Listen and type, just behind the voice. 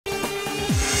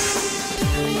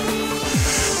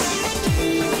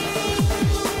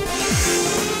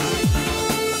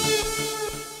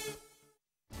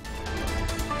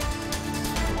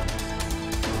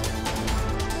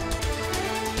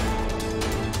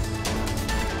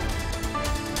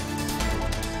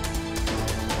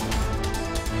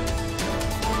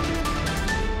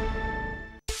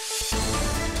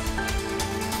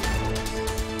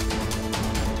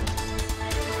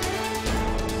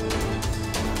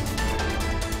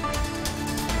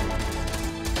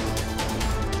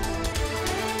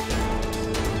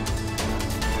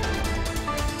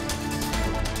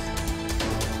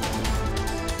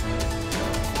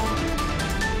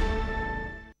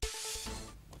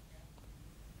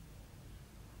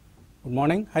Good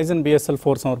morning. హైజన్ BSL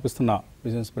 4 సమర్పిస్తున్న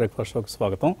business breakfast షోకి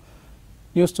స్వాగతం.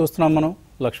 న్యూస్ చూస్తున్నాం మనం.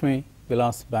 లక్ష్మీ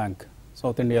విలాస్ బ్యాంక్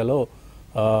సౌత్ ఇండియాలో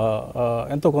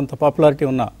ఎంతో కొంత పాపులారిటీ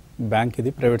ఉన్న బ్యాంక్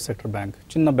ఇది. ప్రైవేట్ సెక్టర్ బ్యాంక్,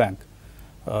 చిన్న బ్యాంక్.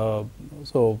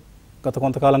 సో గత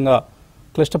కొంతకాలంగా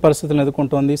క్లిష్ట పరిస్థితులను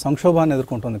ఎదుర్కొంటోంది, సంక్షోభాన్ని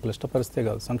ఎదుర్కొంటోంది. క్లిష్ట పరిస్థితే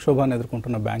కాదు, సంక్షోభాన్ని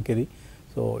ఎదుర్కొంటున్న బ్యాంక్ ఇది.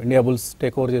 So India bulls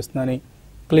take over చేస్తుందని,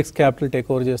 క్లిక్స్ క్యాపిటల్ టేక్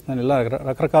ఓవర్ చేస్తుందని, ఇలా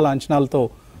రకరకాల అంచనాలతో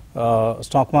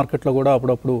స్టాక్ మార్కెట్లో కూడా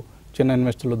అప్పుడప్పుడు చిన్న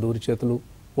ఇన్వెస్టర్లు దూరి చేతులు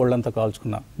ఓళ్ళంతా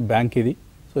కాల్చుకున్న బ్యాంక్ ఇది.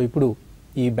 సో ఇప్పుడు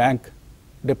ఈ బ్యాంక్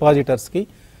డిపాజిటర్స్కి,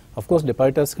 అఫ్కోర్స్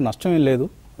డిపాజిటర్స్కి నష్టం ఏం లేదు,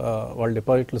 వాళ్ళ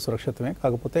డిపాజిట్లు సురక్షితమే.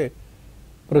 కాకపోతే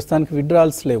ప్రస్తుతానికి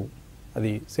విత్డ్రాల్స్ లేవు.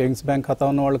 అది సేవింగ్స్ బ్యాంక్ ఖాతా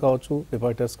ఉన్న వాళ్ళు కావచ్చు,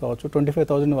 డిపాజిటర్స్ కావచ్చు,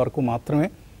 25,000 వరకు మాత్రమే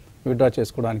విత్డ్రా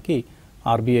చేసుకోవడానికి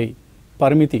ఆర్బీఐ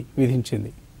పరిమితి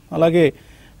విధించింది. అలాగే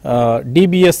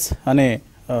డిబిఎస్ అనే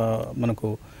మనకు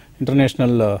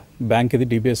ఇంటర్నేషనల్ బ్యాంక్ ఇది.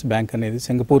 డిబిఎస్ బ్యాంక్ అనేది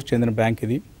సింగపూర్ చెందిన బ్యాంక్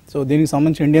ఇది. సో దీనికి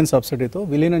సంబంధించి ఇండియన్ సబ్సిడీతో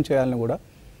విలీనం చేయాలని కూడా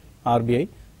ఆర్బీఐ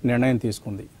నిర్ణయం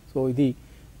తీసుకుంది. సో ఇది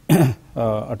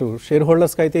అటు షేర్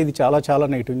హోల్డర్స్కి అయితే ఇది చాలా చాలా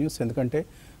నెగిటివ్ న్యూస్. ఎందుకంటే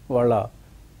వాళ్ళ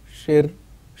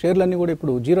షేర్లన్నీ కూడా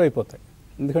ఇప్పుడు జీరో అయిపోతాయి.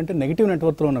 ఎందుకంటే నెగిటివ్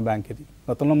నెట్వర్క్లో ఉన్న బ్యాంక్ ఇది.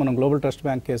 గతంలో మనం గ్లోబల్ ట్రస్ట్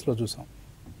బ్యాంక్ కేసులో చూసాం.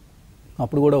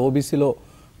 అప్పుడు కూడా ఓబీసీలో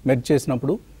మెర్జ్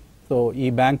చేసినప్పుడు సో ఈ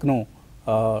బ్యాంక్ను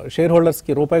షేర్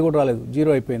హోల్డర్స్కి రూపాయి కూడా రాలేదు,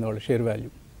 జీరో అయిపోయింది వాళ్ళ షేర్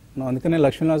వాల్యూ. మనం అందుకనే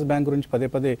లక్ష్మీ విలాస్ బ్యాంక్ గురించి పదే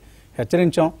పదే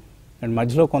హెచ్చరించాం. అండ్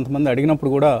మధ్యలో కొంతమంది అడిగినప్పుడు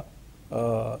కూడా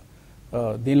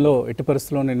దీనిలో ఎట్టి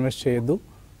పరిస్థితుల్లోనూ ఇన్వెస్ట్ చేయొద్దు,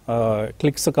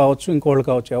 క్లిక్స్ కావచ్చు, ఇంకోళ్ళు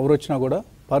కావచ్చు, ఎవరు వచ్చినా కూడా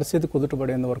పరిస్థితి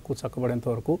కుదుటపడేంత వరకు, చక్కబడేంత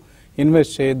వరకు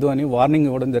ఇన్వెస్ట్ చేయొద్దు అని వార్నింగ్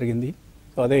ఇవ్వడం జరిగింది.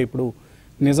 సో అదే ఇప్పుడు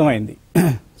నిజమైంది.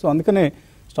 సో అందుకనే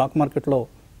స్టాక్ మార్కెట్లో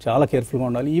చాలా కేర్ఫుల్గా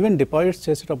ఉండాలి. ఈవెన్ డిపాజిట్స్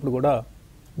చేసేటప్పుడు కూడా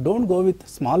don't go with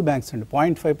small banks అండి.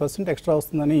 0.5% ఎక్స్ట్రా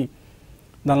వస్తుందని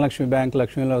Dhanalakshmi bank,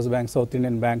 Lakshmi Vilas bank, south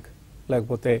Indian bank,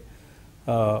 లేకపోతే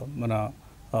మన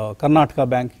కర్ణాటక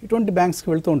బ్యాంక్, ఇటువంటి బ్యాంక్స్కి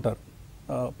వెళ్తూ ఉంటారు.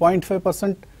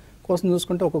 0.5% కోసం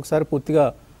చూసుకుంటే ఒక్కొక్కసారి పూర్తిగా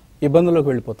ఇబ్బందుల్లోకి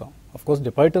వెళ్ళిపోతాం. అఫ్కోర్స్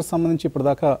డిపాజిటర్స్ సంబంధించి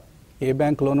ఇప్పటిదాకా ఏ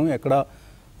బ్యాంకులోనూ ఎక్కడ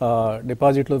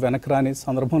డిపాజిట్లు వెనక్కి రాని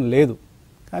సందర్భం లేదు.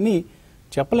 కానీ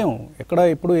చెప్పలేము ఎక్కడ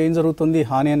ఎప్పుడు ఏం జరుగుతుంది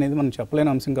హాని అనేది మనం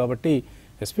చెప్పలేని అంశం. కాబట్టి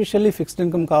ఎస్పెషల్లీ ఫిక్స్డ్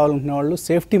ఇన్కమ్ కావాలనుకునే వాళ్ళు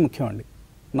సేఫ్టీ ముఖ్యం అండి,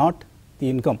 not the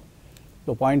income.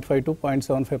 So 0.5 to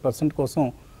 0.75% కోసం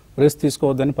రిస్క్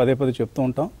తీసుకోవద్దని పదే పదే చెప్తూ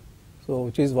ఉంటాం. So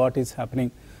which is what is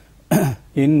happening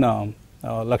in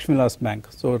Lakshmi Vilas bank.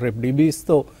 So రేపు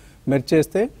డీబీస్తో మెర్జ్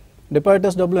చేస్తే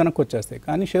డిపాజిటర్స్ డబ్బులు వెనక్కి వచ్చేస్తాయి,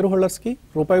 కానీ షేర్ హోల్డర్స్కి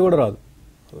రూపాయి కూడా రాదు.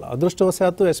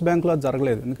 అదృష్టవశాత్తు ఎస్ బ్యాంకులో అది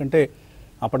జరగలేదు. ఎందుకంటే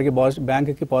అప్పటికి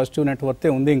బ్యాంకుకి పాజిటివ్ నెట్వర్తే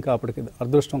ఉంది, ఇంకా అప్పటికి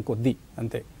అదృష్టం కొద్దీ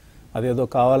అంతే. అదేదో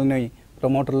కావాలని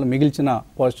ప్రమోటర్లు మిగిల్చిన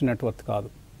పాజిటివ్ నెట్వర్క్ కాదు.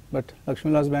 బట్ లక్ష్మీ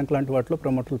విలాస్ బ్యాంక్ లాంటి వాటిలో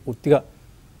ప్రమోటర్లు పూర్తిగా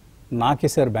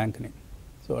నాకేశారు బ్యాంక్ని.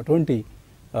 సో అటువంటి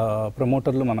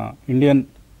ప్రమోటర్లు మన ఇండియన్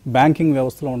బ్యాంకింగ్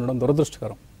వ్యవస్థలో ఉండడం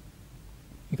దురదృష్టకరం.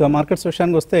 ఇక మార్కెట్స్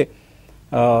విషయానికి వస్తే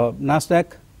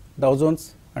Nasdaq, dough Jones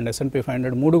and S&P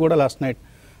 500 మూడు కూడా లాస్ట్ నైట్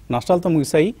నష్టాలతో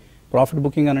ముగిశాయి. ప్రాఫిట్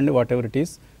బుకింగ్ అనండి, what ever it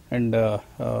is. And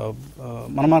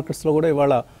మన మార్కెట్స్లో కూడా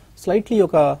ఇవాళ స్లైట్లీ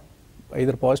ఒక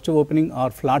either positive opening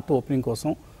are flat opening కోసం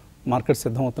మార్కెట్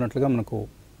సిద్ధమవుతున్నట్లుగా మనకు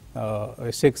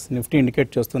SX నిఫ్టీ ఇండికేట్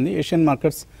చేస్తుంది. ఏషియన్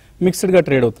మార్కెట్స్ మిక్స్డ్గా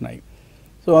ట్రేడ్ అవుతున్నాయి.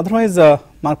 So otherwise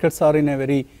markets are in a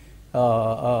very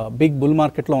big bull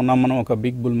మార్కెట్లో ఉన్నాం మనం. ఒక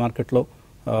బిగ్ బుల్ మార్కెట్లో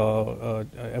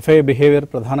ఎఫ్ఐఐ బిహేవియర్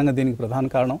ప్రధానంగా దీనికి ప్రధాన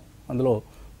కారణం. అందులో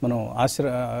మనం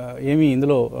ఏమీ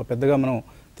ఇందులో పెద్దగా మనం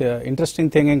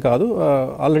ఇంట్రెస్టింగ్ థింగ్ ఏం కాదు.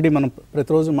 ఆల్రెడీ మనం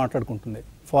ప్రతిరోజు మాట్లాడుకుంటుంది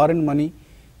foreign money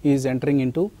is entering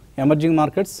in to emerging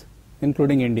markets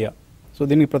including India. So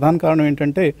దీనికి ప్రధాన కారణం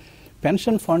ఏంటంటే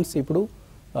పెన్షన్ ఫండ్స్ ఇప్పుడు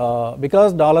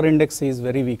because dollar index is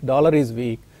very weak, dollar is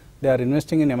week, they are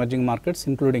investing in emerging markets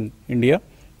including India.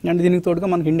 And దీనికి తోడుగా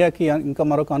మనకి ఇండియాకి ఇంకా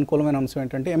మరొక అనుకూలమైన అంశం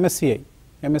ఏంటంటే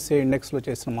ఎంఎస్సిఐ ఇండెక్స్లో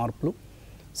చేసిన మార్పులు.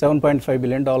 $7.5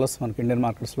 బిలియన్ మనకి ఇండియన్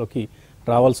మార్కెట్స్లోకి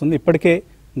రావాల్సి ఉంది. ఇప్పటికే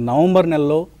నవంబర్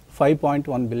నెలలో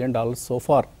 $5.1 బిలియన్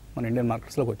సోఫార్ మన ఇండియన్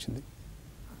మార్కెట్స్లోకి వచ్చింది.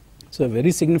 సో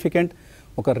వెరీ సిగ్నిఫికెంట్,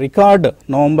 ఒక రికార్డ్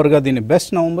నవంబర్గా, దీన్ని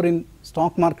best November in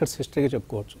stock markets హిస్టరీగా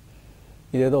చెప్పుకోవచ్చు.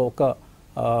 ఇదేదో ఒక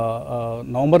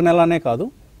నవంబర్ నెలనే కాదు,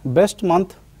 best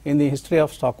month in the history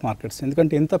of stock markets.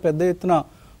 ఎందుకంటే ఇంత పెద్ద ఎత్తున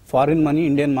ఫారిన్ మనీ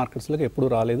ఇండియన్ మార్కెట్స్లోకి ఎప్పుడూ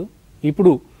రాలేదు,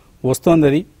 ఇప్పుడు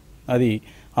వస్తుంది అది.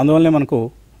 అందువల్లనే మనకు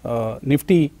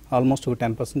నిఫ్టీ ఆల్మోస్ట్ ఒక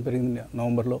 10% పెరిగింది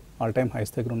నవంబర్లో, ఆల్ టైమ్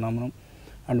హైస్ దగ్గర ఉన్నాం మనం.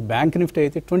 అండ్ బ్యాంక్ నిఫ్టీ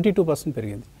అయితే 22%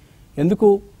 పెరిగింది. ఎందుకు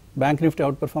బ్యాంక్ నిఫ్టీ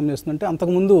అవుట్ పెర్ఫామ్ చేస్తుందంటే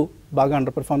అంతకుముందు బాగా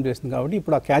అండర్ పెర్ఫామ్ చేసింది కాబట్టి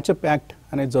ఇప్పుడు ఆ క్యాచప్ యాక్ట్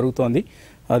అనేది జరుగుతోంది.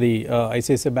 అది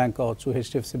ఐసిఐసిఐ బ్యాంక్ కావచ్చు,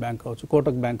 హెచ్డిఎఫ్సి బ్యాంక్ కావచ్చు,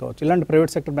 కోటక్ బ్యాంక్ కావచ్చు, ఇలాంటి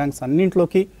ప్రైవేట్ సెక్టర్ బ్యాంక్స్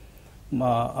అన్నింటిలోకి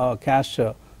క్యాష్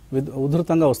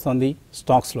ఉధృతంగా వస్తుంది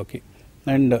స్టాక్స్లోకి.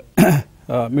 అండ్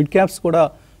మిడ్ క్యాప్స్ కూడా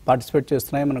పార్టిసిపేట్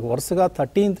చేస్తున్నాయి. మనకు వరుసగా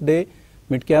 13th day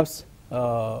mid caps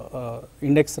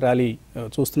index rally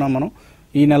చూస్తున్నాం మనం.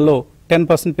 ఈ నెలలో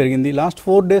 10% పెరిగింది. లాస్ట్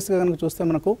 4 డేస్గా కనుక చూస్తే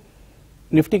మనకు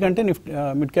నిఫ్టీ కంటే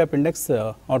mid cap index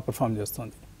out perform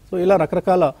చేస్తుంది. సో ఇలా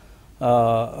రకరకాల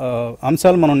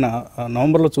అంశాలు మనం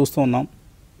నవంబర్లో చూస్తూ ఉన్నాం.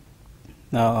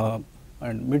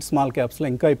 అండ్ మిడ్ స్మాల్ క్యాప్స్లో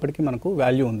ఇంకా ఇప్పటికీ మనకు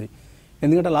వాల్యూ ఉంది.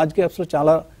 ఎందుకంటే లార్జ్ క్యాప్స్లో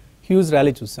చాలా హ్యూజ్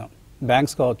ర్యాలీ చూసాం.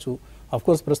 బ్యాంక్స్ కావచ్చు,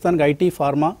 కోర్స్ ప్రస్తుతానికి ఐటీ,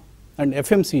 ఫార్మా అండ్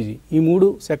ఎఫ్ఎంసీజీ ఈ 3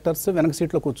 సెక్టర్స్ వెనక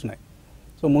సీట్లో కూర్చున్నాయి.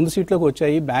 సో ముందు సీట్లోకి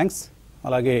వచ్చాయి బ్యాంక్స్,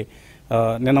 అలాగే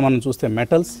నిన్న మనం చూస్తే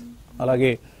మెటల్స్,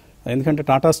 అలాగే ఎందుకంటే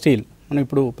టాటా స్టీల్. మనం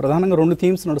ఇప్పుడు ప్రధానంగా 2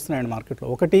 థీమ్స్ నడుస్తున్నాయండి మార్కెట్లో.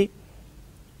 ఒకటి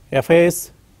FIs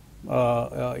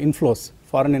inflows,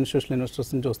 foreign institutional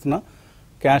investors నుంచి వస్తున్న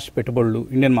క్యాష్ పెట్టుబడులు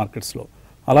ఇండియన్ మార్కెట్స్లో.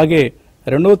 అలాగే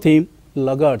రెండో థీమ్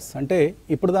లగార్డ్స్, అంటే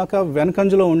ఇప్పుడు దాకా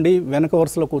వెనకంజలో ఉండి వెనక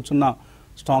వరుసలో కూర్చున్న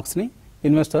స్టాక్స్ని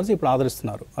ఇన్వెస్టర్స్ ఇప్పుడు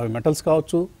ఆదరిస్తున్నారు. అవి మెటల్స్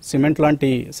కావచ్చు, సిమెంట్ లాంటి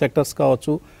సెక్టర్స్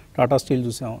కావచ్చు. టాటా స్టీల్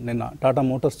చూసాం, నిన్న టాటా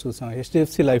మోటార్స్ చూసాం,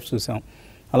 హెచ్డిఎఫ్సి లైఫ్ చూసాం,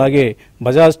 అలాగే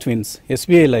Bajaj twins,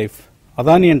 SBI life,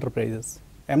 Adani enterprises,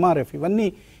 MRF ఇవన్నీ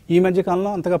ఈ మధ్య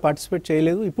కాలంలో అంతగా పార్టిసిపేట్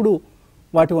చేయలేదు. ఇప్పుడు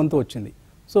వాటి వంతు వచ్చింది.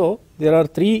 So there are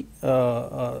 3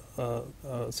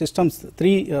 systems,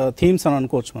 3 themes అని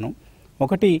అనుకోవచ్చు మనం.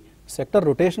 ఒకటి సెక్టర్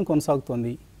రొటేషన్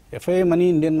కొనసాగుతోంది, ఎఫ్ఐఐ మనీ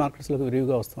ఇండియన్ మార్కెట్స్లోకి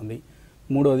విరివిగా వస్తుంది.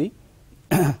 మూడోది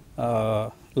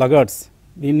లగార్డ్స్,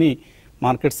 దీన్ని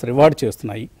మార్కెట్స్ రివార్డ్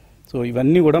చేస్తున్నాయి. సో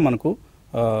ఇవన్నీ కూడా మనకు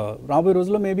రాబోయే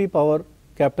రోజుల్లో మేబీ పవర్,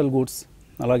 క్యాపిటల్ గూడ్స్,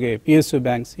 అలాగే పిఎస్యూ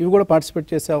బ్యాంక్స్ ఇవి కూడా పార్టిసిపేట్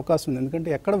చేసే అవకాశం ఉంది. ఎందుకంటే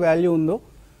ఎక్కడ వాల్యూ ఉందో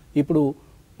ఇప్పుడు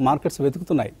మార్కెట్స్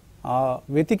వెతుకుతున్నాయి. ఆ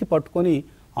వెతికి పట్టుకొని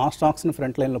ఆ స్టాక్స్ని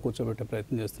ఫ్రంట్ లైన్లో కూర్చోబెట్టే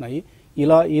ప్రయత్నం చేస్తున్నాయి.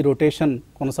 ఇలా ఈ రొటేషన్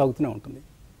కొనసాగుతూనే ఉంటుంది.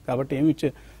 కాబట్టి ఏమి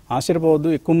ఆశ్చర్యపోవద్దు,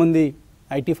 ఎక్కువ మంది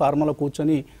ఐటీ ఫార్మాలో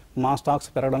కూర్చొని మా స్టాక్స్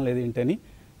పెరగడం లేదు ఏంటని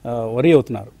వరీ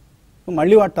అవుతున్నారు.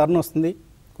 మళ్ళీ వాటి టర్న్ వస్తుంది.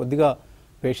 కొద్దిగా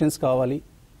పేషెన్స్ కావాలి.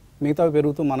 మిగతావి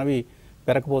పెరుగుతూ మనవి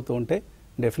పెరగకపోతూ ఉంటే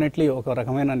డెఫినెట్లీ ఒక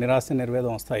రకమైన నిరాశ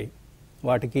నిర్వేదం వస్తాయి.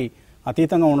 వాటికి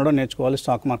అతీతంగా ఉండడం నేర్చుకోవాలి.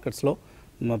 స్టాక్ మార్కెట్స్లో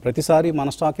ప్రతిసారి మన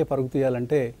స్టాకే పరుగు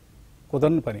తీయాలంటే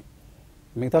కుదరని పని.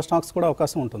 మిగతా స్టాక్స్ కూడా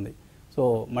అవకాశం ఉంటుంది. సో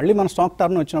మళ్ళీ మన స్టాక్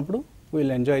టర్న్ వచ్చినప్పుడు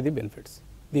వీల్ ఎంజాయ్ ది బెనిఫిట్స్.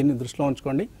 దీన్ని దృష్టిలో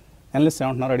ఉంచుకోండి. అనలిస్ట్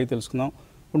ఏమంటున్నారు అడిగి తెలుసుకుందాం.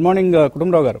 గుడ్ మార్నింగ్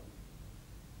కుటుంబరావు గారు.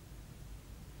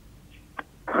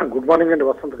 గుడ్ మార్నింగ్ అండి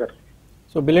వసంత్ గారు.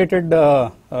 So belated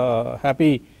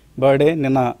happy birthday.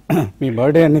 నిన్న మీ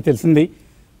బర్త్డే అని తెలిసింది.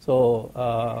 సో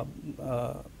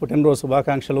పుట్టినరోజు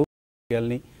శుభాకాంక్షలు.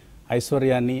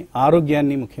 ఐశ్వర్యాన్ని,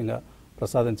 ఆరోగ్యాన్ని ముఖ్యంగా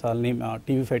ప్రసాదించాలని మా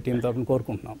TV5 టీం తరఫున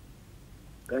కోరుకుంటున్నాం.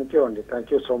 థ్యాంక్ యూ అండి, thank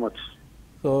you so much.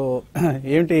 So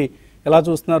ఏంటి ఎలా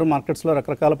చూస్తున్నారు మార్కెట్స్లో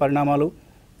రకరకాల పరిణామాలు?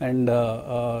 అండ్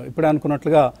ఇప్పుడే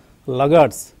అనుకున్నట్లుగా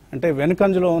లగార్డ్స్ అంటే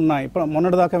వెనుకంజలో ఉన్నాయి, ఇప్పుడు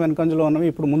మొన్నటిదాకా వెనుకంజలో ఉన్నవి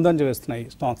ఇప్పుడు ముందంజ వేస్తున్నాయి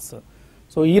స్టాక్స్.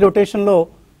 సో ఈ రొటేషన్లో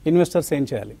ఇన్వెస్టర్స్ ఏం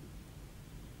చేయాలి?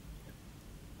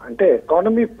 అంటే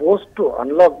ఎకానమీ పోస్ట్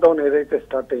అన్లాక్ డౌన్ ఏదైతే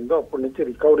స్టార్ట్ అయిందో అప్పటి నుంచి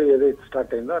రికవరీ ఏదైతే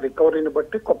స్టార్ట్ అయిందో ఆ రికవరీని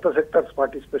బట్టి కొత్త సెక్టర్స్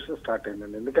పార్టిసిపేషన్ స్టార్ట్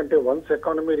అయిందండి. ఎందుకంటే once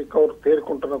economy recover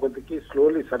తేరుకుంటున్న కొద్దికి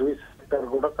slowly service sector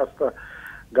కూడా కాస్త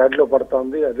గాడిలో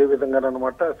పడుతుంది. అదేవిధంగా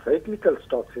అనమాట cyclical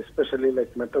stocks especially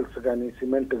like metals కానీ,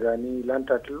 సిమెంట్ కానీ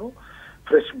ఇలాంటి వాటిలో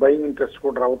ఫ్రెష్ బయింగ్ ఇంట్రెస్ట్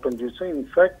కూడా రావటం చూసాం.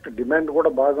 ఇన్ఫాక్ట్ డిమాండ్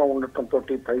కూడా బాగా ఉండటంతో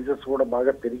ప్రైజెస్ కూడా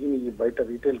బాగా పెరిగినాయి బయట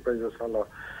రీటైల్ ప్రైజెస్ అలా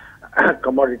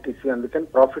కమోడిటీస్. అందుకని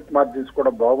ప్రాఫిట్ మార్జిన్స్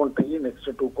కూడా బాగుంటాయి నెక్స్ట్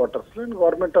 2 quarters లో.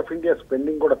 గవర్నమెంట్ ఆఫ్ ఇండియా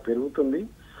స్పెండింగ్ కూడా పెరుగుతుంది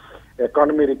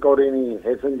ఎకానమీ రికవరీని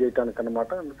హేసన్ చేయడానికి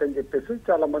అనమాట. అందుకని చెప్పేసి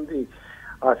చాలా మంది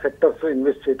ఆ సెక్టర్స్ లో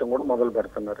ఇన్వెస్ట్ చేయడం కూడా మొదలు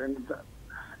పెడుతున్నారు. అండ్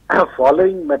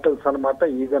ఫాలోయింగ్ మెటల్స్ అనమాట,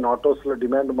 ఈవెన్ ఆటోస్ లో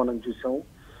డిమాండ్ మనం చూసాము.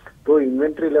 తో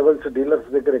ఇన్వెంటరీ లెవెల్స్ డీలర్స్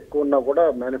దగ్గర ఎక్కువ ఉన్నా కూడా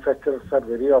manufacturers are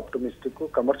very optimistic.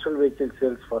 Commercial vehicle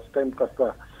sales first time కాస్త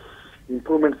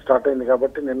ఇంప్రూవ్మెంట్ స్టార్ట్ అయింది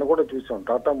కాబట్టి నిన్న కూడా చూసాం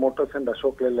టాటా మోటార్స్ అండ్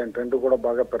అశోక్ లేలాండ్ రెండు కూడా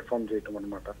బాగా పెర్ఫామ్ చేయటం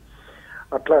అనమాట.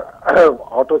 అట్లా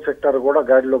ఆటో సెక్టర్ కూడా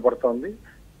గాడిలో పడుతోంది.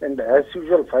 And as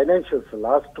usual financials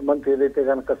last month ఏదైతే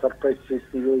కనుక సర్ప్రైజ్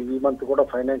చేసిందో ఈ మంత్ కూడా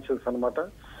ఫైనాన్షియల్స్ అనమాట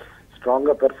స్ట్రాంగ్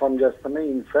గా పెర్ఫామ్ చేస్తున్నాయి.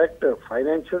 In fact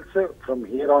financials from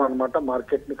here on అనమాట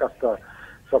మార్కెట్ ని కాస్త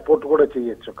సపోర్ట్ కూడా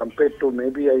చేయొచ్చు compare to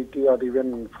maybe IT or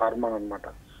even pharma అనమాట.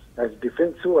 యాజ్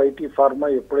డిఫెన్సివ్ ఐటీ ఫార్మా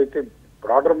ఎప్పుడైతే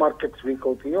బ్రాడర్ మార్కెట్స్ వీక్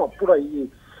అవుతాయో అప్పుడు అవి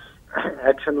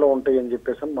యాక్షన్ లో ఉంటాయి అని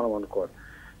చెప్పేసి మనం అనుకోవాలి.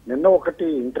 నిన్న ఒకటి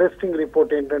ఇంట్రెస్టింగ్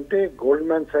రిపోర్ట్ ఏంటంటే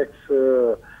గోల్డ్మ్యాన్ సాక్స్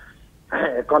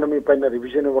ఎకానమీ పైన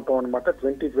రివిజన్ ఇవ్వటం అనమాట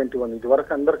 2021. ఇది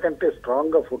వరకు అందరికంటే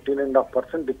స్ట్రాంగ్ గా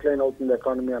 14.5% డిక్లైన్ అవుతుంది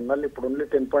ఎకానమీ అన్నారు. ఇప్పుడు ఓన్లీ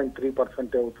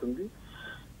 10.3% అవుతుంది.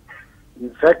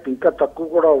 ఇన్ఫాక్ట్ ఇంకా తక్కువ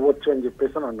కూడా అవ్వచ్చు అని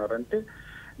చెప్పేసి అన్నారు. అంటే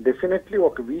డెఫినెట్లీ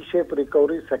ఒక V shape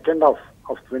recovery second half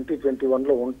of 2021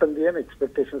 లో ఉంటుంది అని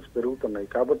ఎక్స్పెక్టేషన్స్ పెరుగుతున్నాయి.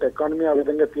 కాబట్టి ఎకానమీ ఆ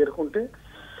విధంగా తీరుకుంటే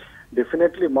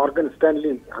definitely Morgan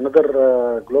Stanley another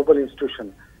global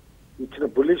institution ఇచ్చిన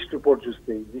బుల్లిష్ రిపోర్ట్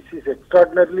చూస్తే దిస్ ఈస్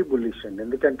ఎక్స్ట్రాడినరీలీ బుల్లిష్ అండి.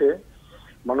 ఎందుకంటే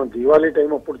మనం దివాళీ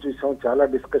టైం అప్పుడు చూసాం, చాలా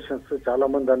డిస్కషన్స్, చాలా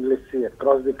మంది అనలిస్ట్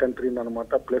అక్రాస్ ది కంట్రీ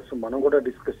అనమాట. ప్లస్ మనం కూడా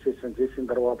డిస్కస్ చేసిన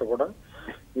తర్వాత కూడా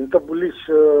ఇంత బుల్లిష్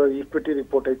ఈక్విటీ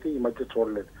రిపోర్ట్ అయితే ఈ మధ్య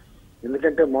చూడలేదు.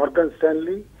 ఎందుకంటే మార్గన్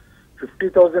స్టాన్లీ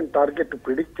 50,000 టార్గెట్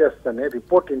ప్రిడిక్ట్ చేస్తానే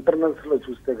రిపోర్ట్ ఇంటర్నల్స్ లో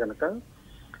చూస్తే కనుక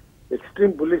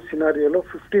ఎక్స్ట్రీమ్ బుల్లిష్ సినారియోలో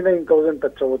 59,000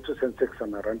 టచ్ అవ్వచ్చు సెన్సెక్స్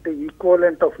అన్నారు. అంటే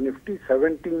ఈక్వలెంట్ ఆఫ్ నిఫ్టీ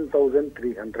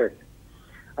 17,300.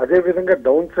 అదే విధంగా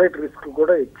డౌన్ సైడ్ రిస్క్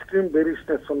కూడా ఎక్స్ట్రీమ్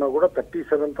బేరిష్నెస్ ఉన్నా కూడా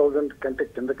 37,000 కంటే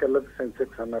కిందకెళ్ళదు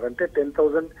సెన్సెక్స్ అన్నారు. అంటే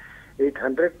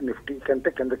 10,800 నిఫ్టీ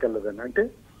కంటే కిందకెళ్ళదని. అంటే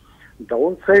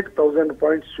డౌన్ సైడ్ 1,000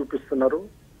 పాయింట్స్ చూపిస్తున్నారు,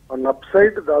 అండ్ అప్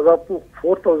సైడ్ దాదాపు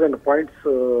 4,000 పాయింట్స్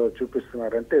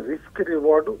చూపిస్తున్నారు. అంటే రిస్క్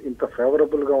రివార్డ్ ఇంత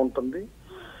ఫేవరబుల్ గా ఉంటుంది,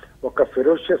 ఒక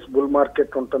ఫెరోషియస్ బుల్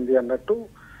మార్కెట్ ఉంటుంది అన్నట్టు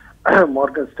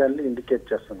మార్గన్ స్టాన్లీ ఇండికేట్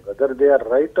చేస్తుంది. Whether they are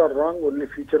right are wrong only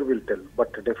future will tell.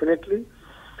 But definitely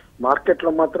market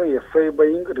లో మాత్రం ఎఫ్ఐ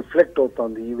బయింగ్ రిఫ్లెక్ట్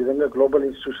అవుతోంది. ఈ విధంగా గ్లోబల్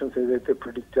ఇన్స్టిట్యూషన్స్ ఏదైతే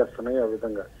ప్రిడిక్ట్ చేస్తున్నాయో ఆ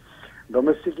విధంగా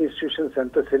డొమెస్టిక్ ఇన్స్టిట్యూషన్స్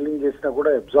ఎంత సెల్లింగ్ చేసినా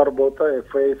కూడా అబ్జార్బ్ అవుతా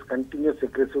ఎఫ్ఐఎస్ కంటిన్యూస్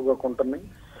అగ్రెసివ్ గా కొంటున్నాయి.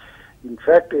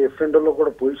 ఇన్ఫాక్ట్ ఎఫ్ఎండోలో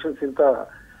కూడా పొజిషన్స్ ఇంత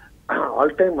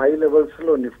ఆల్ టైమ్ హై లెవెల్స్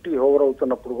లో నిఫ్టీ ఓవర్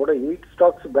అవుతున్నప్పుడు కూడా 8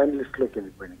 స్టాక్స్ బ్యాన్ లిస్ట్ లోకి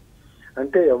వెళ్ళిపోయినాయి.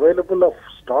 అంటే available of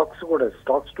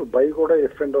stocks to buy కూడా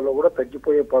ఎఫ్ఎండోలో కూడా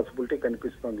తగ్గిపోయే పాసిబిలిటీ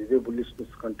కనిపిస్తుంది ఇదే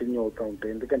బుల్లిష్నెస్ కంటిన్యూ అవుతూ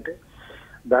ఉంటాయి. ఎందుకంటే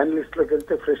బ్యాన్ లిస్ట్ లోకి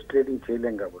వెళ్తే ఫ్రెష్ ట్రేడింగ్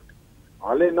చేయలేం కాబట్టి.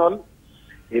 All in all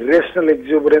irrational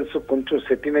exuberance కొంచెం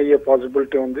సెటిల్ అయ్యే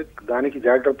పాసిబిలిటీ ఉంది, దానికి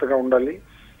జాగ్రత్తగా ఉండాలి.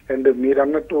 అండ్ మీరు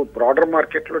అన్నట్టు బ్రాడర్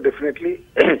మార్కెట్ లో డెఫినెట్లీ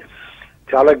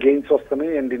చాలా గెయిన్స్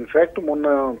వస్తున్నాయి. అండ్ ఇన్ఫాక్ట్ మొన్న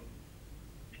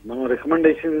మనం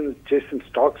రికమెండేషన్ చేసిన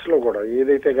స్టాక్స్ లో కూడా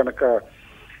ఏదైతే గనక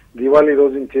దివాళీ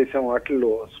రోజున చేసాం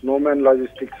వాటిల్లో Snowman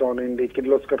logistics అవనండి,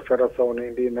 Kirloskar ferrous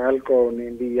అవనండి, NALCO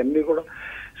అవనండి, ఇవన్నీ కూడా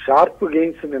షార్ప్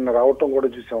గెయిన్స్ నిన్న రావటం కూడా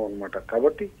చూసాం అనమాట.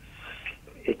 కాబట్టి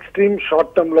ఎక్స్ట్రీమ్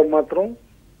షార్ట్ టర్మ్ లో మాత్రం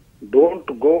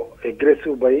don't go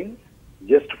aggressive buying,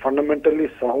 just fundamentally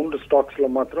sound stocks లో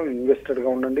మాత్రం ఇన్వెస్టెడ్ గా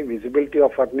ఉండండి, విజిబిలిటీ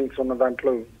ఆఫ్ అర్నింగ్స్ ఉన్న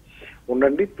దాంట్లో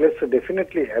ఉండండి. Plus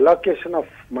definitely allocation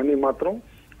of money మాత్రం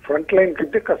ఫ్రంట్ లైన్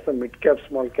కంటే కాస్త మిడ్ క్యాప్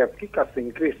స్మాల్ క్యాప్ కి కాస్త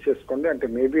ఇంక్రీజ్ చేసుకోండి. అంటే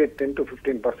మేబీ 10 to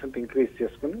 15% ఇంక్రీజ్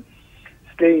చేసుకుని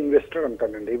stay invested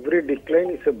అంటానండి. Every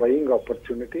decline is a buying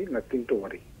opportunity, nothing to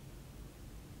worry.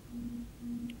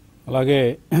 అలాగే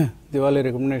దివాళీ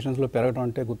రికమెండేషన్స్లో పెరగడం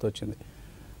అంటే గుర్తొచ్చింది.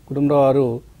 కుటుంబరావు వారు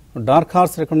డార్క్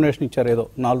హార్స్ రికమెండేషన్ ఇచ్చారు, ఏదో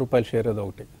 ₹4 షేర్ ఏదో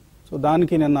ఒకటి. సో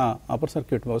దానికి నిన్న అప్పర్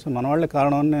సర్క్యూట్ బహుశా మన వాళ్ళే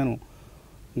కారణం అని నేను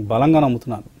బలంగా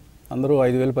నమ్ముతున్నాను. అందరూ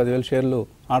 5,000 10,000 షేర్లు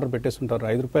ఆర్డర్ పెట్టేస్తుంటారు.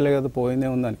 ₹5 కదా పోయిందే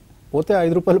ఉందని. పోతే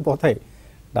 ₹5 పోతాయి.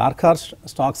 డార్క్ హార్స్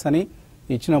స్టాక్స్ అని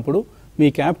ఇచ్చినప్పుడు మీ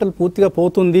క్యాపిటల్ పూర్తిగా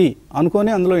పోతుంది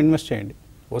అనుకొని అందులో ఇన్వెస్ట్ చేయండి.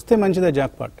 వస్తే మంచిదే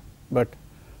jackpot, but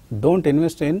don't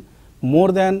invest in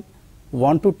more than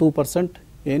 1 to 2%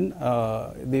 in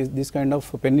this kind of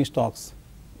Penney stocks,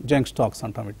 junk stocks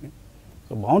అంటాం వీటిని.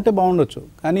 సో బాగుంటే బాగుండొచ్చు,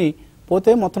 కానీ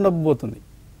పోతే మొత్తం డబ్బు పోతుంది.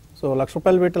 సో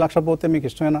 ₹1,00,000 పెట్టి 1,00,000 పోతే మీకు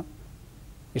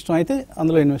ఇష్టం అయితే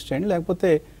అందులో ఇన్వెస్ట్ చేయండి. లేకపోతే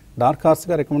డార్క్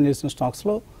హార్స్గా రికమెండ్ చేసిన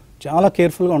స్టాక్స్లో చాలా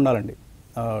కేర్ఫుల్గా ఉండాలండి.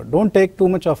 Don't take too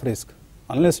much of risk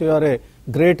unless you are a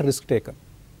great risk taker.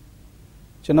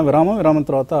 చిన్న విరామం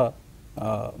తర్వాత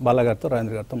బాలాగారితో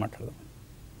రాజేంద్ర గారితో మాట్లాడదాం.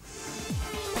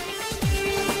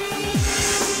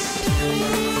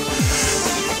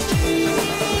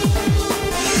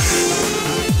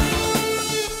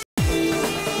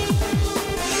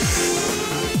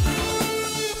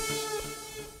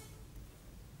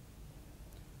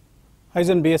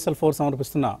 హైజన్ BSL4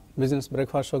 సమర్పిస్తున్న బిజినెస్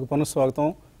బ్రేక్ఫాస్ట్ షోకి పునఃస్వాగతం.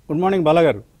 గుడ్ మార్నింగ్ బాలా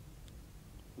గారు.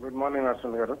 గుడ్ మార్నింగ్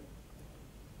అర్జున్ గారు.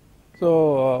 సో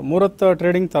ముహూర్త్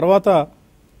ట్రేడింగ్ తర్వాత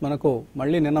మనకు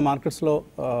మళ్ళీ నిన్న మార్కెట్స్లో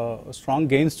స్ట్రాంగ్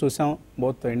గెయిన్స్ చూసాం,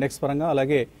 బోత్ ఇండెక్స్ పరంగా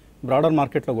అలాగే బ్రాడర్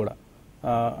మార్కెట్లో కూడా.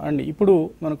 అండ్ ఇప్పుడు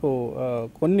మనకు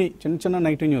కొన్ని చిన్న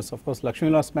negative news, of course Lakshmi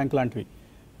Vilas bank లాంటివి.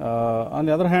 On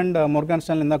the other hand Morgan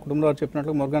Stanley, ఇందాక కుటుంబరావు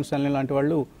చెప్పినట్లు మోర్గాన్ స్టాన్లీ లాంటి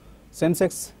వాళ్ళు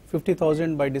సెన్సెక్స్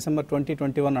 50,000 బై December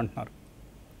 2021 అంటున్నారు.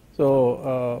 సో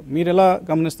మీరు ఎలా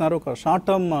గమనిస్తున్నారు ఒక short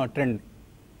term trend?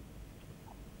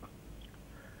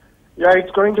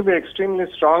 It's going to be extremely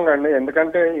strong అండి.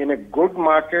 ఎందుకంటే ఇన్ ఎ గుడ్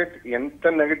మార్కెట్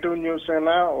ఎంత నెగటివ్ న్యూస్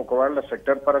అయినా ఒకవేళ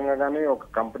సెక్టర్ పరంగా కానీ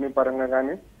ఒక కంపెనీ పరంగా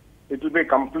కానీ it will be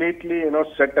completely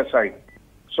set aside.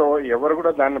 So ఎవరు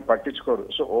కూడా దాన్ని పట్టించుకోరు.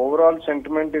 So overall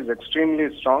sentiment is extremely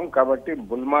strong. కాబట్టి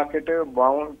బుల్ మార్కెట్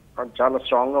చాలా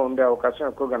స్ట్రాంగ్ గా ఉండే అవకాశం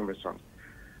ఎక్కువ కనిపిస్తుంది.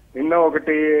 నిన్న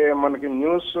ఒకటి మనకి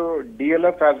news,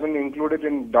 DLF has been included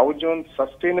in dough Jones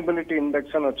sustainability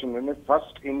index అని వచ్చింది,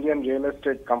 first Indian real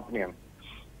estate company అని.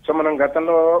 సో మనం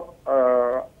గతంలో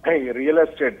రియల్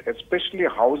ఎస్టేట్ ఎస్పెషలీ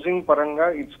హౌసింగ్ పరంగా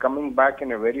it's coming back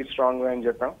in a very strong వే అని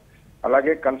చెప్పాం.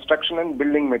 అలాగే construction and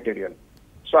building material.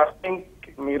 So I think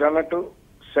మీరు అన్నట్టు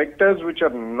sectors which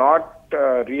are not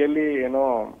really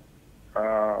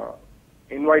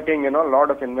inviting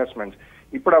lot of investments.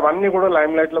 ఇప్పుడు అవన్నీ కూడా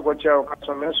లైమ్ లైట్ లోకి వచ్చే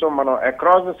అవకాశం ఉంది. సో మనం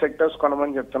అక్రాస్ ద సెక్టర్స్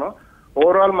కొనమని చెప్తున్నాం.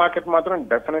 ఓవరాల్ మార్కెట్ మాత్రం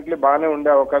డెఫినెట్లీ బాగానే ఉండే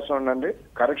అవకాశం ఉందండి.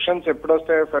 కరెక్షన్స్ ఎప్పుడు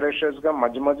వస్తాయో ఫెరేషియస్ గా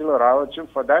మధ్య మధ్యలో రావచ్చు.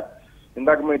 ఫర్ దాట్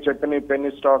ఇందాక మీరు చెప్పిన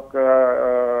పెన్నీ స్టాక్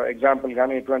ఎగ్జాంపుల్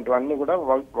కానీ ఇటువంటివన్నీ కూడా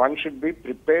one should be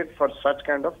prepared for such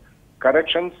kind of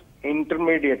corrections,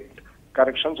 intermediate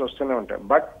corrections వస్తూనే ఉంటాయి.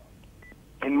 But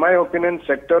in my opinion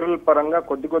sectoral పరంగా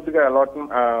కొద్దిగా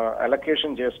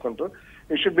అలొకేషన్ చేసుకుంటూ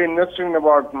you should be investing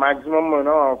about maximum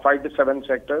 5 to 7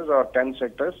 sectors or 10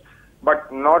 sectors, but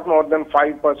not more than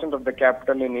 5% of the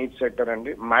capital in each sector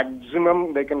అండి. maximum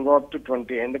they can go up to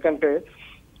 20. ఎందుకంటే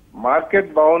market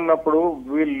బాగున్నప్పుడు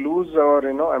will lose our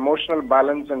emotional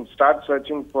balance and start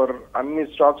searching for అన్ని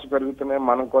stocks పెరుగుతున్నాయి,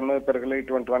 మనం కొన్నవి పెరగలే,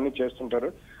 ఇటువంటివన్నీ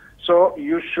చేస్తుంటారు. So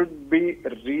you should be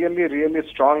really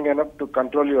strong enough to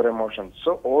control your emotions.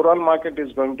 So overall market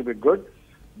is going to be good,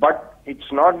 but it's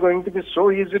not going to be so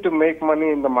easy to make money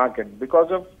in the market because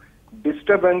of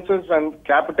disturbances and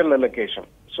capital allocation.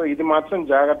 So ఇది మాత్రం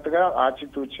జాగ్రత్తగా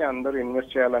ఆచితూచి అందరూ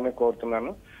invest చేయాలని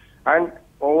కోరుతున్నాను. And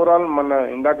overall మన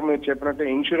ఇందాక మీరు చెప్పినట్టు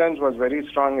insurance was very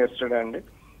strong yesterday అండి.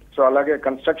 సో అలాగే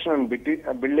construction and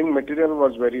building material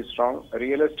was very strong.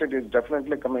 Real estate is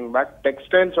definitely coming back.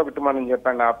 Textiles ఒకటి మనం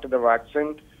చెప్పండి, after the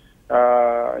vaccine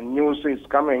news is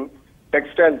coming,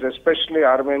 textiles especially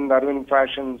Arvind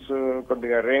fashions,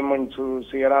 కొద్దిగా రేమండ్స్,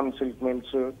 సియరామ్ సిల్క్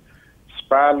మిల్స్,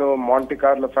 స్పాలో, మాంటి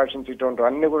కార్లో fashions, ఇటువంటి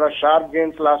అన్ని కూడా షార్ప్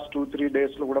గెయిన్స్ లాస్ట్ 2-3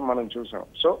 days లో కూడా మనం చూసాం.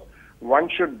 So one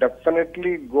should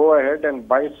definitely go ahead and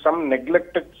buy some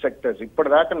neglected sectors.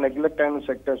 ఇప్పటిదాకా నెగ్లెక్ట్ అయిన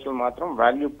సెక్టర్స్ లో మాత్రం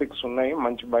వాల్యూ పిక్స్ ఉన్నాయి,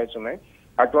 మంచి బైస్ ఉన్నాయి.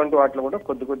 అటువంటి వాటిలో కూడా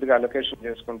కొద్దిగా అలొకేషన్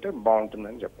చేసుకుంటే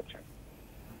బాగుంటుందని చెప్పచ్చు.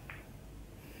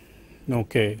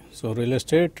 Okay, so real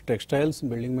estate, textiles,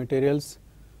 building materials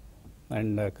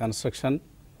and construction,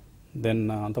 then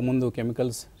అంతకుముందు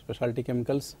chemicals, speciality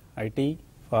chemicals, IT,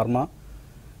 pharma,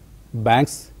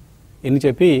 banks, ఇన్ని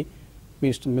చెప్పి మీ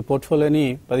పోర్ట్ఫోలియోని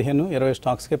 15-20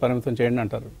 స్టాక్స్కే పరిమితం చేయండి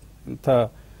అంటారు. ఇంత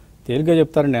తేలిగ్గా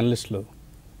చెప్తారండి అనలిస్టులు.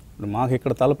 ఇప్పుడు మాకు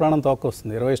ఇక్కడ తలప్రాణం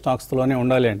తోక్కొస్తుంది 20 స్టాక్స్లోనే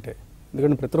ఉండాలి అంటే.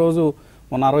 ఎందుకంటే ప్రతిరోజు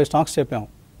మొన్న 60 స్టాక్స్ చెప్పాం,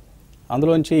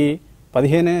 అందులోంచి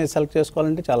 15 సెలెక్ట్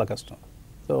చేసుకోవాలంటే చాలా కష్టం.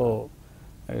 So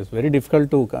it's very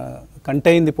difficult to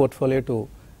contain the portfolio to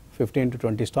 15 to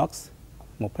 20 stocks.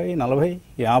 30, 40,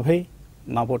 50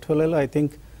 నా పోర్ట్ఫోలియోలో I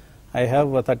think I have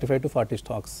 35 to 40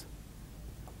 stocks.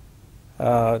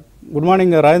 Good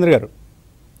morning Rajendra గారు.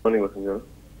 మార్నింగ్ వసంత్ గారు.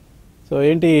 సో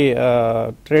ఏంటి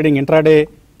ట్రేడింగ్ ఇంట్రాడే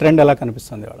ట్రెండ్ ఎలా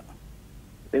కనిపిస్తుంది ఇవాళ?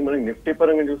 మనకి నిఫ్టీ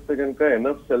పరంగా చూస్తే కనుక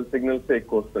ఎన్ఎఫ్ సెల్ సిగ్నల్స్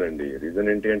ఎక్కువ వస్తాయండి. రీజన్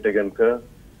ఏంటి అంటే కనుక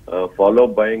ఫాలో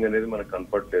అప్ బయింగ్ అనేది మనకు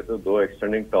కనపడలేదు. దో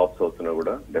ఎక్స్టెండింగ్ టాప్స్ అవుతున్నా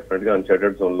కూడా డెఫినెట్ గా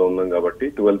అన్చార్టెడ్ జోన్ లో ఉన్నాం కాబట్టి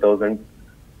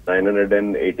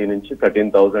 12,980 నుంచి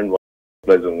 13,000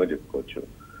 జోన్ గా చెప్పుకోవచ్చు.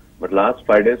 But last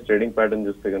 5 days trading pattern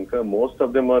చూస్తే కనుక most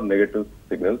of them are negative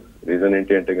signals. Reason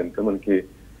ఏంటి అంటే కనుక మనకి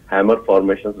హ్యామర్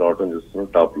ఫార్మేషన్స్ రావడం చూస్తున్నాం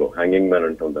టాప్ లో, హ్యాంగింగ్ మ్యాన్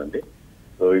అంటుందండి.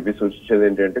 సో ఇవి సూచించేది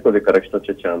ఏంటంటే కొద్దిగా కరెక్షన్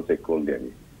వచ్చే ఛాన్స్ ఎక్కువ ఉంది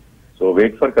అని. సో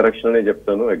వెయిట్ ఫర్ కరెక్షన్ అనే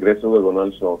చెప్తాను. అగ్రెసివ్ గా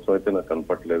కొనాల్సిన అవసరం అయితే నాకు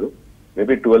కనపట్లేదు.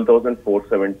 మేబీ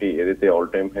 12,470 ఏదైతే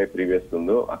ఆల్ టైమ్ హై ప్రీవియస్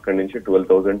ఉందో అక్కడి నుంచి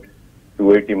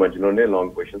 12,280 మధ్యలోనే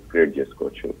లాంగ్ పొజిషన్స్ క్రియేట్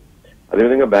చేసుకోవచ్చు.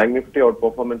 అదేవిధంగా బ్యాంక్ నిఫ్టీ అవుట్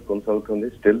పర్ఫార్మెన్స్ కొనసాగుతుంది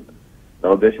స్టిల్. నా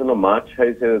ఉద్దేశంలో మార్చ్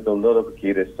హైస్ ఏదైతే ఉందో అదొక కీ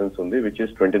రెసిస్టెన్స్ ఉంది, విచ్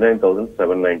ఇస్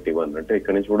 29,791. అంటే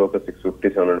ఇక్కడ నుంచి కూడా ఒక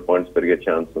 650-700 పాయింట్స్ పెరిగే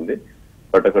ఛాన్స్ ఉంది.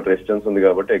 బట్ అక్కడ రెసిస్టెన్స్ ఉంది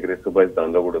కాబట్టి అగ్రెసివ్ బైస్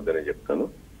దానిలో కూడా వద్దని చెప్తాను.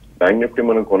 బ్యాంక్ నిఫ్టీ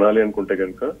మనం కొనాలి అనుకుంటే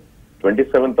కనుక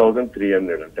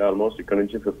 27,300, అంటే ఆల్మోస్ట్ ఇక్కడ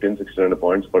నుంచి 1500-1600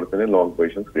 పాయింట్స్ పడితేనే లాంగ్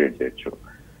పొజిషన్స్ క్రియేట్ చేయొచ్చు.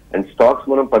 అండ్ స్టాక్స్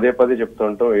మనం పదే చెప్తూ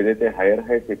ఉంటాం, ఏదైతే హైయర్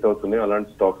హైస్ హిట్ అవుతున్నాయో అలాంటి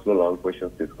స్టాక్స్ లో లాంగ్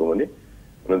పొజిషన్స్ తీసుకోమని.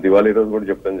 మనం దివాళీ రోజు కూడా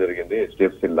చెప్పడం జరిగింది.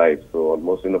 HDFC life so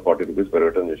almost 40 rupees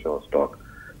పెరగటం చేసాం ఆ stock.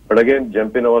 But again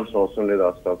jump in అవ్వాల్సిన అవసరం లేదు.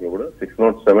 ఆ స్టాక్ లో కూడా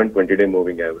 607 20-day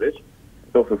moving average.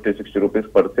 So 50-60 rupees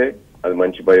పడితే అది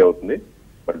మంచి బై అవుతుంది.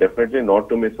 But definitely not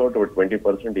to miss out.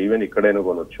 20% even ఇక్కడైనా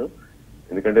కొనొచ్చు,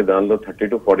 ఎందుకంటే దానిలో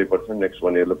 30-40% నెక్స్ట్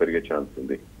 1 year లో పెరిగే ఛాన్స్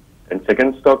ఉంది. And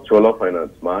second stock Chola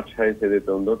finance, March highs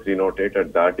ఏదైతే ఉందో 308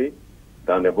 అది దాటి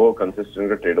దాని అబోవ్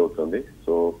కన్సిస్టెంట్ గా ట్రేడ్ అవుతుంది.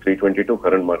 సో 322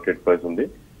 కరెంట్ మార్కెట్ ప్రైస్ ఉంది.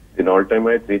 దీని ఆల్ టైమ్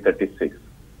హై 336.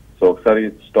 సో ఒకసారి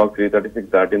స్టాక్ 336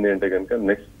 దాటింది అంటే కనుక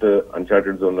నెక్స్ట్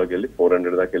అన్చార్టెడ్ జోన్ లోకి వెళ్ళి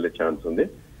 400 దాకా వెళ్ళే ఛాన్స్ ఉంది.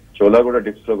 చోలా కూడా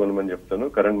డిప్స్ లో కొనమని చెప్తాను.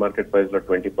 కరెంట్ మార్కెట్ ప్రైస్ లో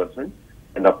 20%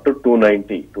 and up to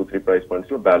 290, 2-3 price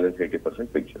points లో బ్యాలెన్స్ 80%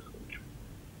 పిక్ చేసుకోవచ్చు.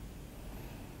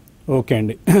 ఓకే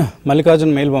అండి.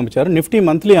 మల్లికార్జున్ మెయిల్ పంపించారు. నిఫ్టీ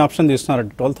మంత్లీ ఆప్షన్ తీసుకున్నారు,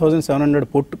 12,700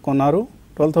 పుట్ కొన్నారు,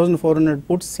 12,400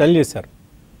 పుట్ సెల్ చేశారు.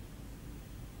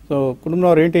 సో కుటుంబంలో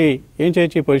ఏం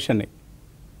చేయొచ్చు ఈ పొజిషన్ని?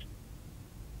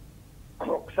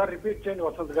 ఒకసారి రిపీట్ చేయండి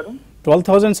వసంత్ గారు.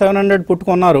 12,700 పుట్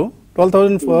కొన్నారు,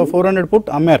 12,400 పుట్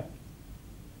అమ్మారు.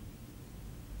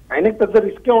 ఆయనకి పెద్ద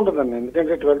రిస్కే ఉండదండి,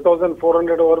 ఎందుకంటే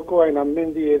 12,400 వరకు ఆయన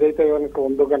అమ్మింది ఏదైతే కనుక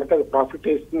ఉందో కనుక అది ప్రాఫిట్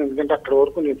ఇస్తుంది. ఎందుకంటే అక్కడ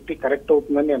వరకు నిఫ్టీ కరెక్ట్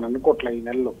అవుతుందని నేను అనుకోవట్లే ఈ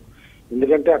నెలలో.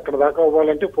 ఎందుకంటే అక్కడ దాకా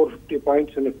అవ్వాలంటే 450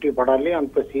 పాయింట్స్ నిఫ్టీ పడాలి,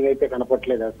 అంత సీన్ అయితే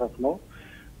కనపట్లేదు as of now.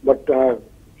 But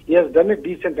he has done it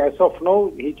decent as of now.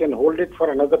 He can hold it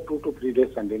for another 2 to 3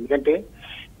 days అండి. ఎందుకంటే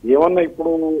ఏమన్నా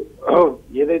ఇప్పుడు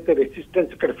ఏదైతే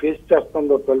రెసిస్టెన్స్ ఇక్కడ ఫేస్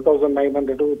చేస్తుందో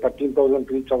 12,900,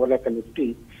 13,000 రీచ్ అవ్వలేక నిఫ్టీ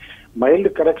మైల్డ్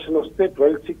కరెక్షన్ వస్తే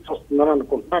 12,600 వస్తుందని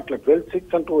అనుకుంటున్నా. అట్లా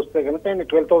 12,600 అంటూ వస్తే కనుక ఆయన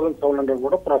 12,700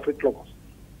 కూడా ప్రాఫిట్ లోకి వస్తుంది.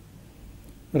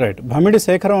 రైట్. భమిడి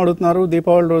శేఖరం అడుగుతున్నారు,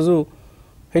 దీపావళి రోజు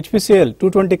హెచ్పిసిఎల్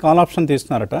 220 కాల్ ఆప్షన్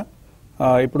తీస్తున్నారట,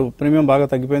 ఇప్పుడు ప్రీమియం బాగా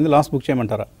తగ్గిపోయింది, లాస్ట్ బుక్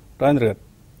చేయమంటారా? రాజేంద్ర గారు,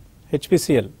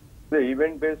 హెచ్పిసిఎల్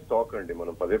ఈవెంట్ బేస్డ్ స్టాక్ అండి.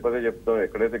 మనం పదే పదే చెప్తాం,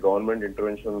 ఎక్కడైతే గవర్నమెంట్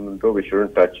ఇంటర్వెన్షన్ ఉందో వి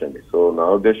షుడెంట్ టచ్ అండి. సో నా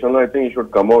ఉద్దేశంలో ఐ థింక్ ఈ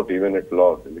should come out even at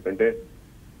loss, ఎందుకంటే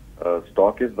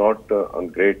stock is not on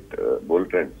great bull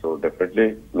trend. So definitely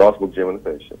loss book చేయమని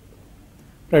సజెషన్.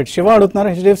 రైట్. శివ అడుగుతున్నారు,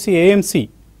 హెచ్డిఎఫ్సి ఏఎంసీ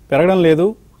పెరగడం లేదు,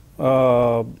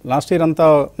 లాస్ట్ ఇయర్ అంతా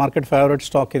మార్కెట్ ఫేవరెట్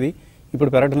స్టాక్ ఇది, ఇప్పుడు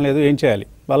పెరగడం లేదు, ఏం చేయాలి?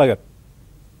 బాలాగారు.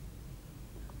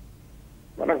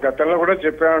 మనం గతంలో కూడా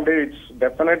చెప్పామండి, ఇట్స్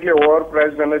డెఫినెట్లీ ఓవర్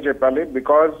ప్రైస్డ్ అనే చెప్పాలి.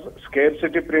 బికాజ్ స్కేర్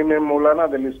సిటీ ప్రీమియం మూలాన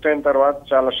అది లిస్ట్ అయిన తర్వాత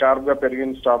చాలా షార్ప్ గా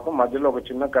పెరిగిన స్టాక్, మధ్యలో ఒక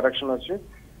చిన్న కరెక్షన్ వచ్చి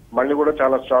మళ్ళీ కూడా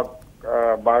చాలా స్టాక్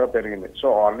బాగా పెరిగింది. సో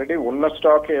ఆల్రెడీ ఉన్న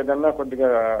స్టాక్ ఏదన్నా కొద్దిగా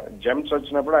జంప్స్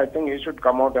వచ్చినప్పుడు ఐ థింక్ ఈ షుడ్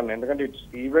కమ్ అవుట్ అండి. ఎందుకంటే it's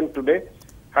even today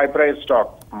high price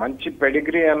stock. మంచి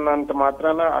పెడిగ్రీ అన్నంత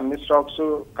మాత్రాన అన్ని స్టాక్స్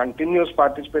కంటిన్యూస్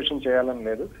పార్టిసిపేషన్ చేయాలని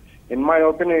లేదు. In my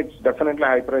opinion it's definitely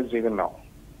high price even now.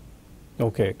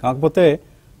 Okay. కాకపోతే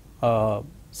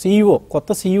సిఇఓ,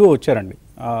 కొత్త సిఇఓ వచ్చారండి,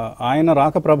 ఆయన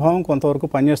రాక ప్రభావం కొంతవరకు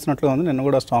పనిచేస్తున్నట్లుగా ఉంది. నిన్న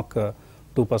కూడా స్టాక్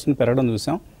 2% పెరగడం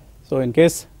చూసాం. సో ఇన్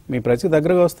కేస్ మీ ప్రైస్కి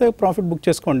దగ్గరగా వస్తే ప్రాఫిట్ బుక్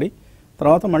చేసుకోండి,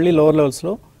 తర్వాత మళ్ళీ లోవర్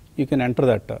లెవెల్స్లో you can enter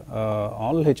that.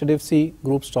 All HDFC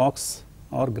group stocks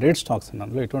are great stocks అండి,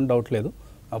 అందులో ఎటువంటి డౌట్ లేదు.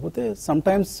 కాకపోతే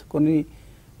సమ్టైమ్స్ కొన్ని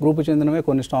గ్రూప్ చెందినవే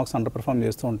కొన్ని స్టాక్స్ అండర్ పర్ఫామ్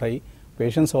చేస్తూ ఉంటాయి,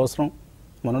 పేషెన్స్ అవసరం.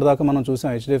 మొన్నటిదాకా మనం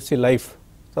చూసాం హెచ్డిఎఫ్సి లైఫ్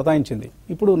సతాయించింది,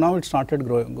 ఇప్పుడు now it started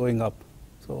going up.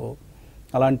 So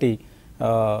అలాంటి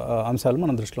అంశాలు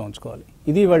మనం దృష్టిలో ఉంచుకోవాలి.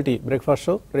 ఇది ఇవాల్టి బ్రేక్ఫాస్ట్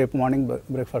షో. రేపు మార్నింగ్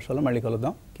బ్రేక్ఫాస్ట్ షోలో మళ్ళీ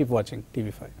కలుద్దాం. Keep watching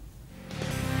TV5.